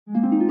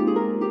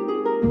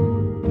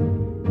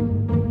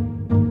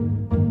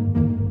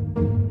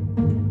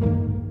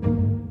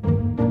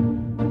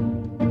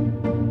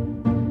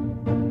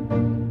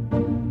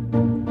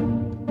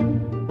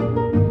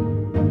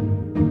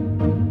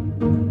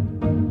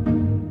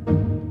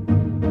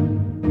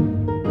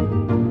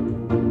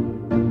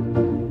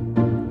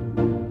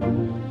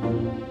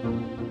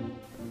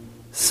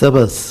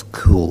Sabbath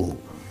School.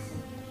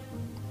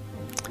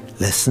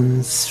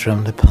 Lessons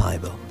from the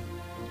Bible.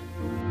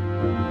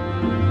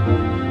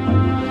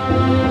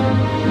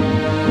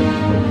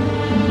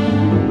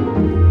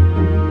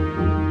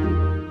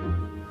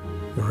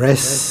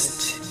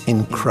 Rest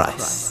in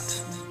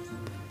Christ.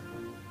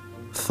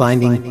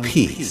 Finding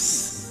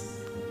peace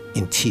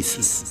in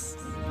Jesus.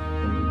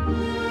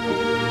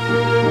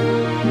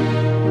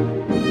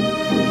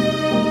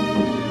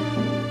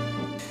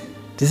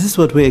 This is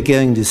what we are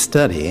going to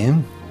study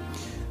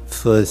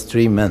for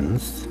 3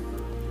 months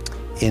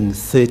in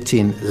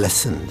 13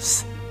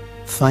 lessons,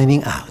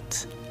 finding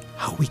out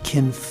how we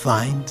can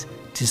find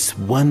this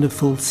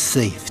wonderful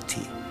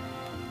safety,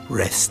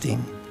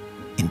 resting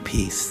in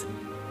peace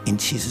in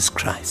Jesus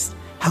Christ.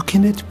 How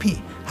can it be?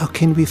 How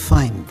can we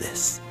find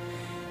this?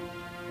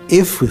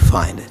 If we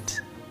find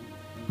it,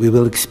 we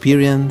will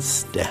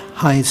experience the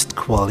highest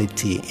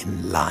quality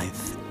in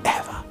life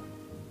ever.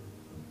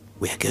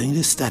 We are going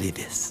to study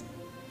this.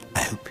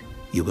 I hope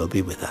you will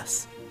be with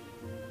us.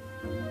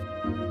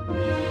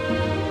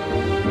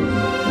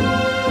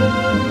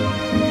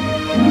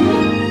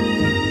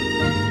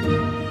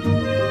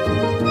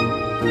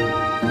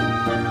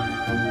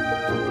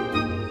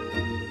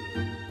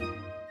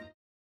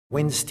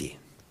 Wednesday,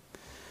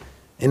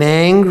 an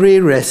angry,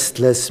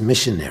 restless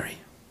missionary.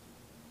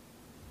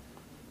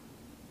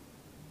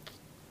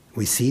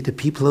 We see the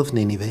people of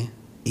Nineveh,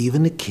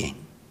 even the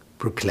king,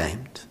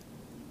 proclaimed,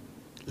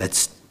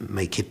 let's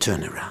make a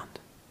turnaround.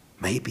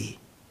 Maybe,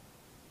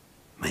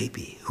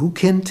 who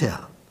can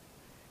tell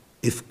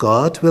if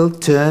God will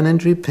turn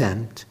and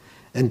repent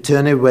and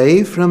turn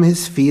away from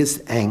his fierce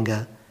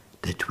anger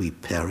that we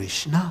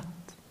perish not.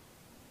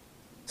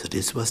 So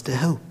this was the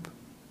hope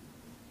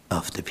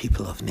of the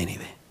people of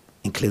Nineveh,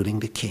 including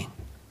the king.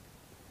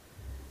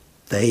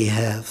 They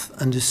have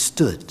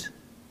understood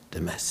the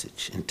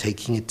message and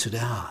taking it to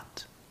their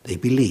heart. They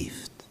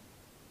believed.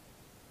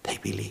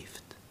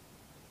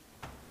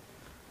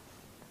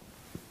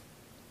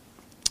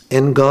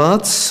 And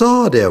God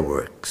saw their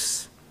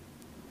works,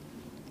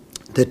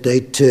 that they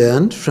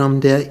turned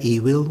from their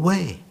evil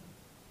way.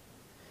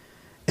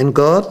 And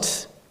God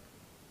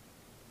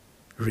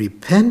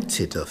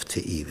repented of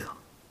the evil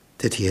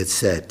that he had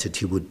said that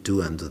he would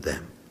do unto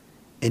them.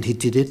 And he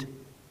did it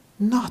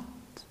not.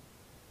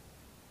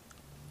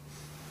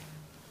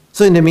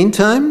 So in the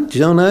meantime,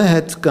 Jonah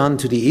had gone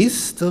to the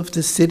east of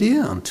the city,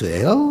 unto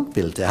El,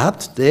 built a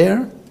hut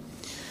there,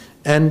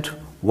 and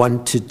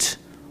wanted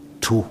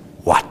to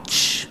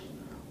watch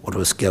what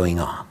was going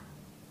on.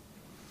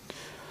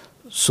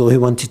 So he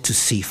wanted to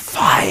see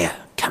fire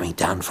coming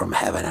down from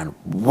heaven and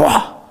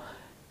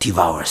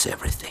devours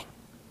everything,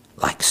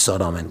 like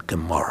Sodom and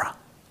Gomorrah.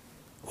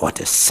 What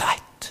a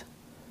sight.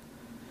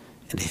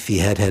 And if he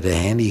had had a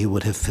handy, he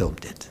would have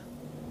filmed it.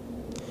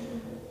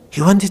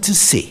 He wanted to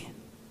see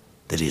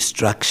the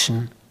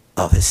destruction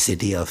of a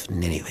city of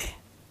Nineveh.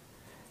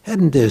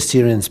 Hadn't the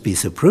Assyrians been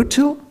so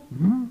brutal,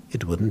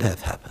 it wouldn't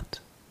have happened.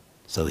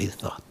 So he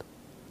thought.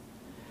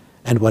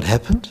 And what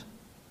happened?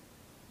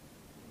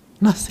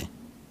 Nothing.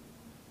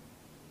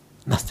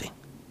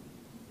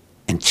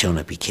 And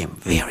Jonah became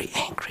very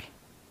angry.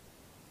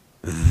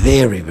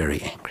 Very,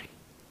 very angry.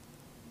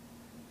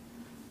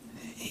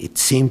 It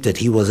seemed that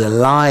he was a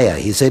liar.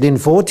 He said in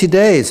 40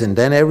 days and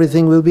then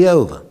everything will be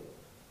over.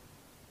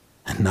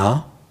 And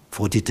now,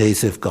 40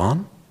 days have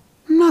gone,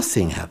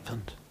 nothing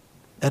happened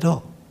at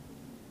all.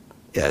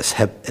 Yes,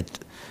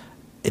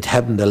 it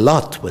happened a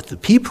lot with the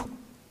people.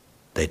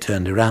 They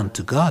turned around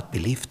to God,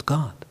 believed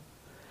God.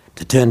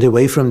 They turned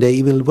away from their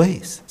evil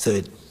ways. So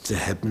it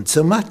happened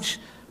so much,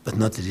 but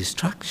not the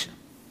destruction.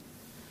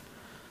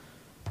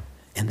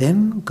 And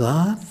then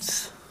God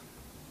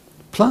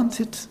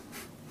planted,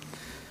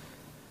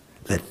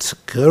 let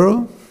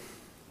grow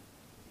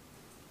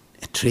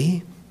a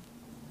tree.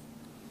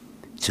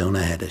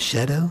 Jonah had a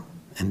shadow,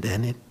 and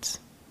then it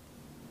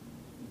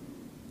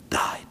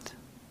died.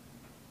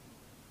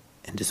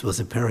 And this was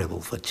a parable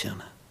for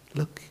Jonah.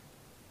 Look,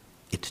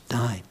 it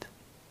died,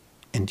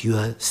 and you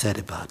are sad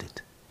about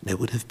it. That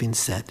would have been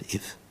sad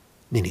if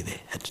Nineveh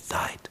had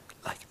died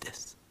like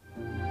this.